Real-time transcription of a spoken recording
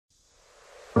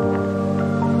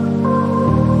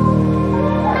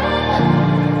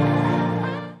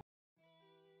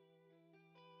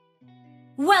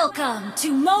Welcome to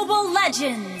Mobile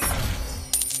Legends!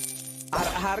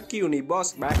 Har nih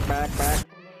bos, back.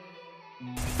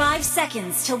 5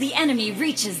 seconds till the enemy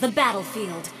reaches the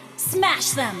battlefield.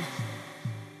 Smash them!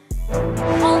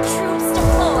 All troops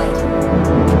deployed!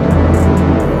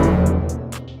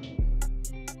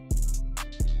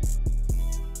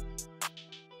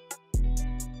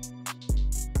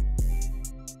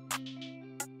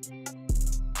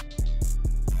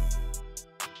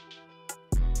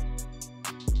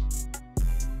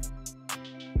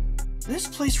 This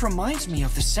place reminds me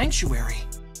of the sanctuary.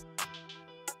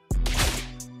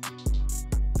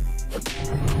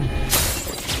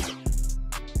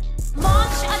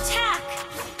 Launch attack!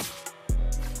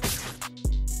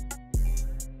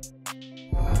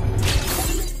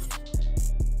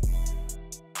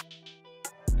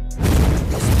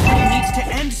 This battle needs to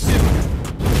end soon.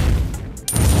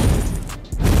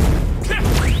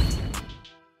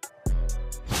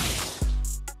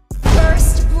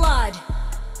 First blood!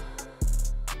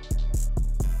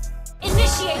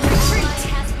 Initiate retreat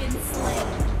has been slain.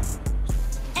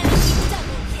 Enemy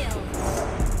double kill.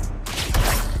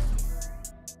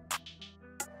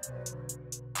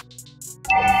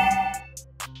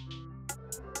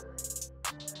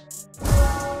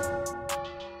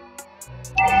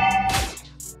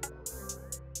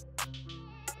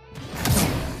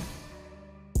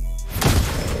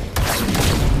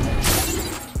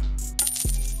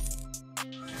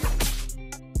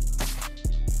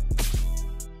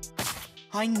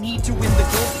 I need to win the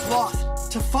gold cloth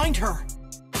to find her.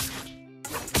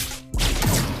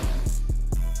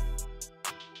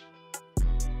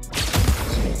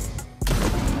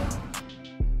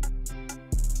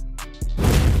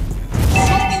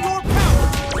 Show me your power.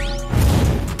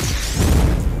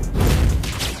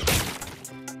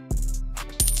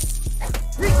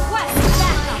 Request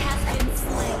backup has been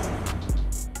slain.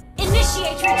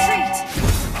 Initiate retreat.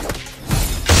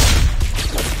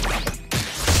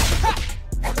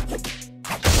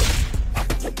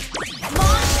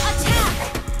 Launch attack.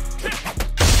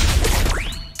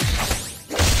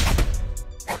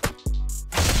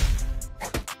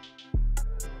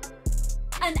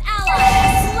 An ally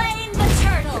has slain the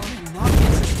turtle. I'm not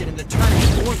interested in the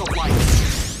tournament or the lights.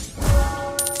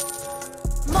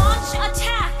 Launch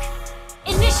attack.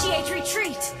 Initiate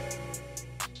retreat.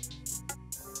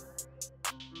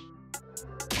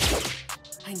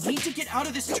 I need to get out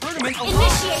of this tournament alive.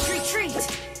 Initiate retreat.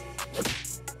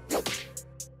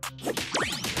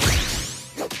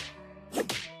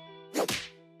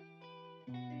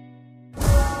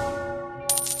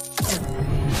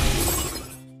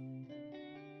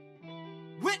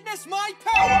 Witness my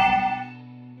power!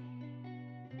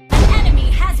 An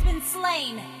enemy has been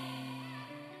slain.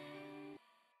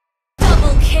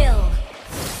 Double kill.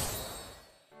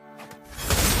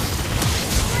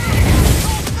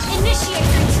 Initiate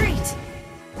retreat.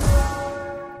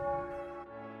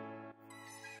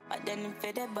 I didn't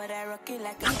fit it, but I rock it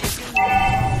like a baby.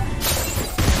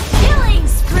 Killing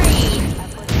spree. I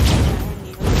put it in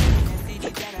the city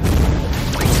that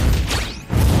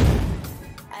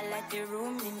I like the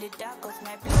room in the dark, cause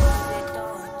my place is the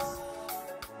doors.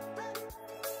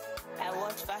 I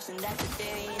watch fashion that's a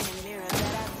day in the mirror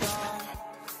that I've done.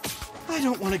 I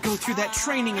don't want to go through that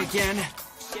training again.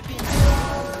 Shipping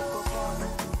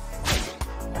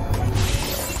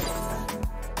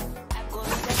I go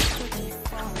straight to the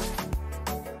front.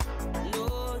 No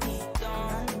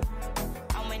return.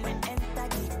 And when I enter the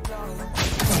club,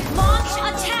 Launch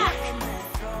attack.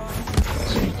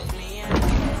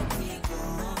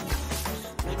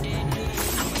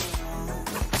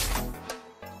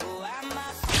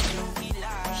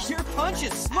 Your punch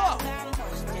is slow.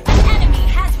 An enemy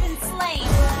has been slain.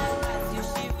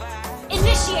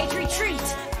 Initiate retreat.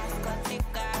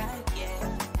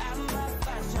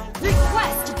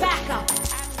 Request backup.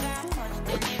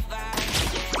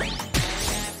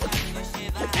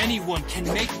 Anyone can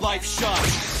make life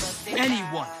shine.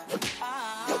 Anyone.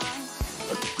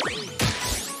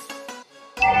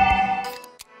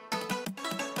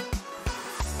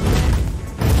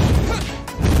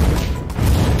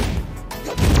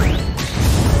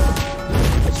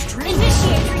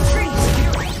 Initiate retreat.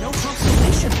 No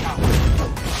constellation power.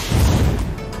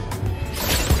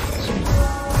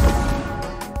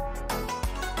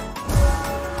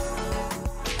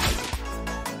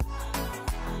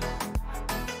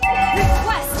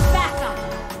 Request backup.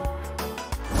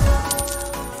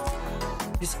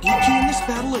 Is Iki in this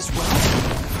battle as well?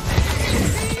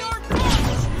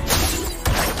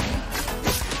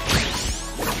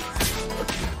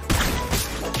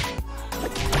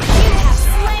 You have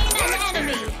slain an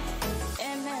enemy.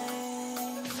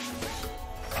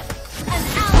 An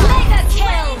ally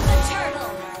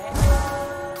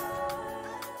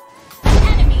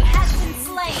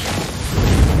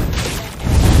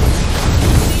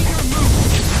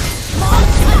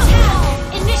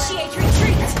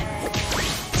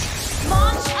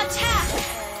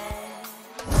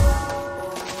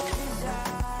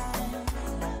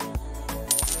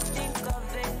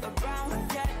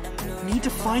need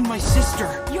to find my sister.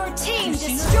 Your team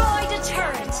destroyed a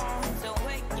turret. So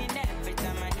waking every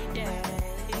time I need it.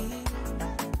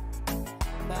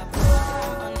 But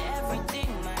on everything,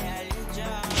 my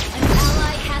allegiance. An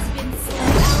ally has been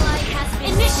slain. Ally has been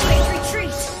initiate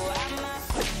retreat.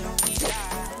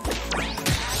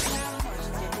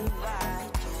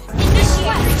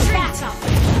 Initiate retreat.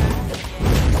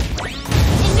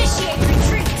 Initiate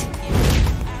retreat.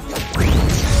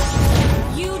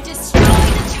 You destroyed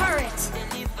a turret.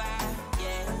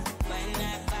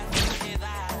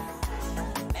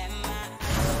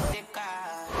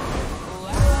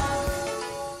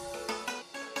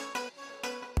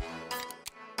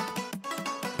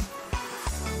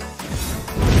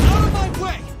 Out of my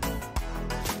way!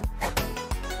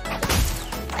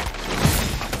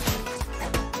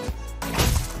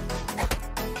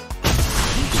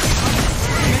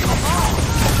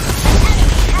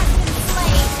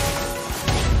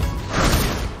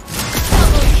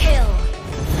 Double kill.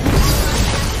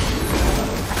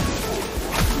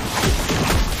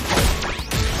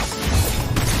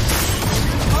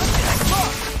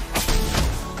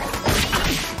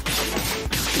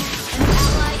 An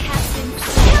ally has been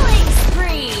killing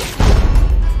spree.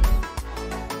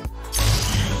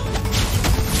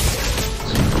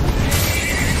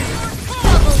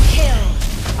 Double kill.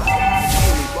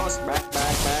 Boss, back.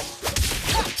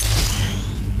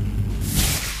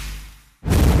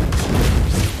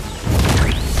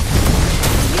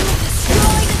 You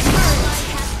destroyed a turret.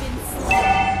 Has been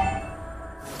slain.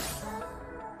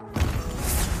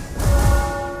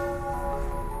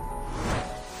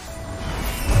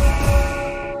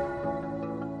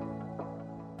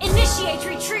 Initiate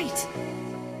retreat.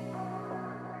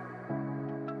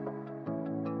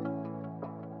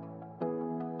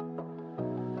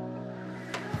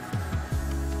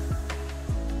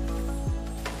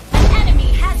 An enemy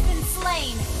has been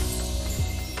slain.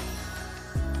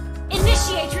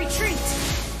 Initiate retreat.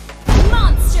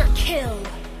 Monster kill.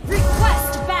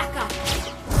 Request backup.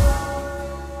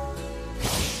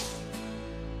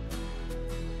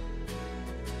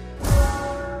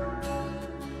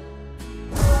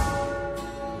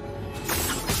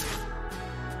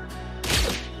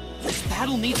 This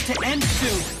battle needs to end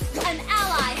soon. An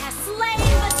ally has slain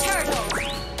the turtle.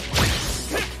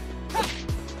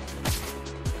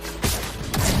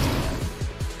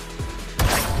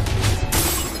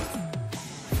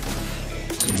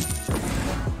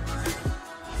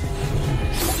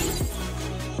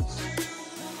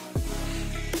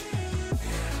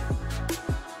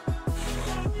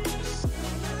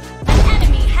 An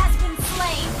enemy has been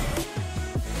slain.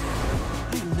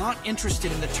 I am not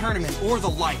interested in the tournament or the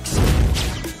likes.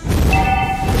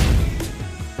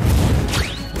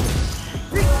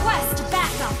 Request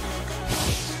backup.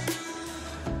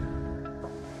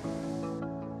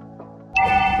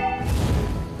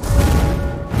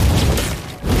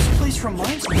 This place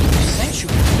reminds me of the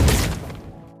sanctuary.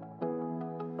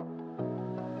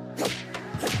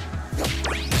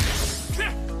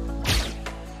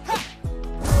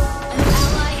 An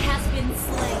ally has been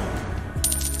slain.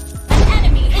 An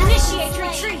enemy initiate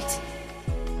retreat.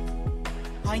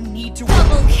 I need to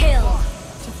Double kill.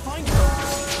 to find her.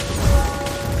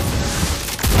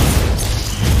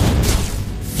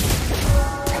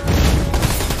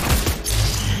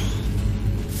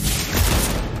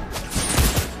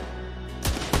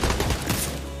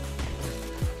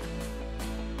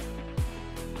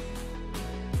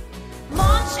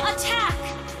 Launch attack.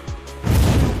 I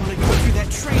don't want to go through that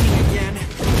training again.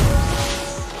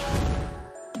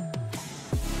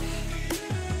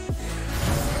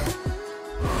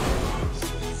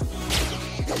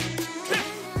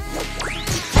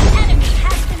 An enemy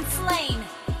has been slain.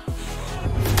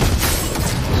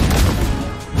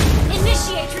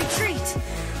 Initiate retreat.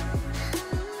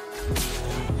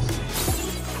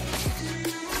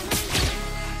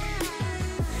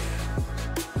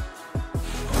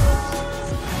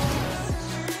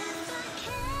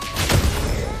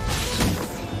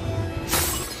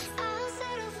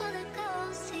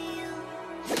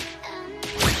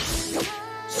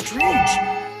 Strange.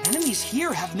 Enemies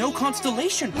here have no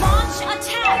constellation. Launch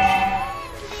attack.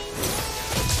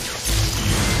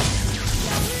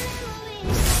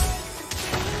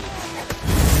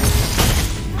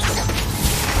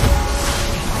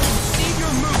 Save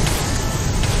your move.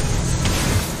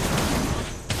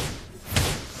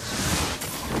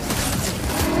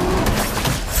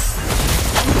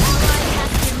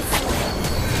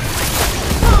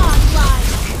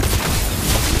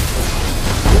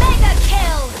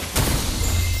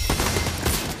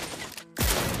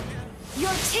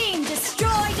 Your team destroyed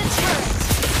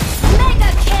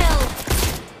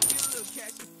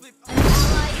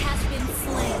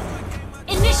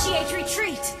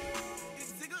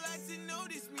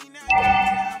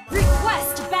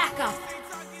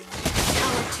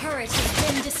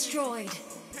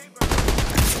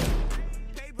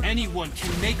Anyone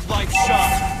can make life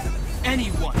shine.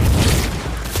 Anyone.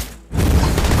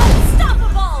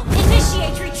 Unstoppable!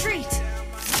 Initiate retreat!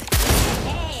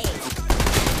 Hey!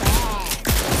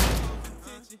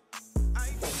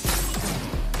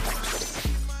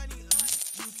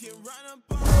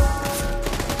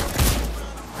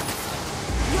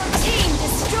 Your team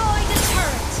destroyed the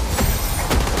turret!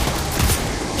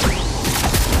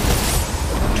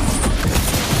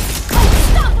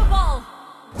 Unstoppable!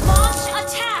 Launch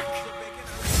attack!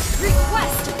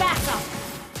 Request backup!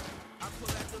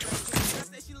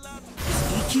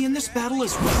 Is Iki in this battle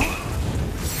as well?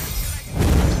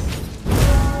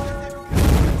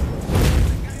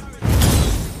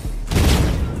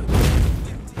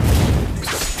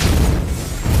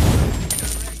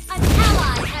 An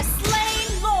ally has slain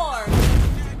Lord!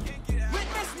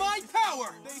 Witness my power!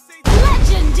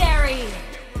 Legendary!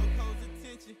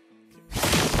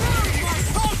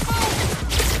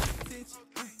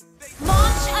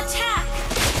 Launch attack!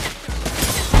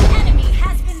 An enemy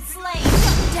has been slain!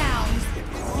 Shut down!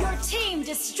 Your team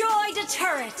destroyed a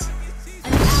turret!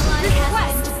 An ally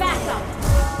request backup!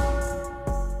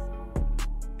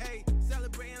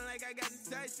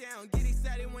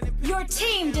 Your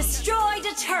team destroyed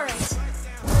a turret!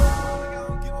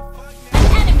 An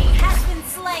enemy has been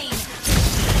slain!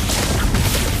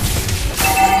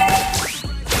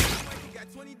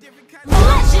 Launch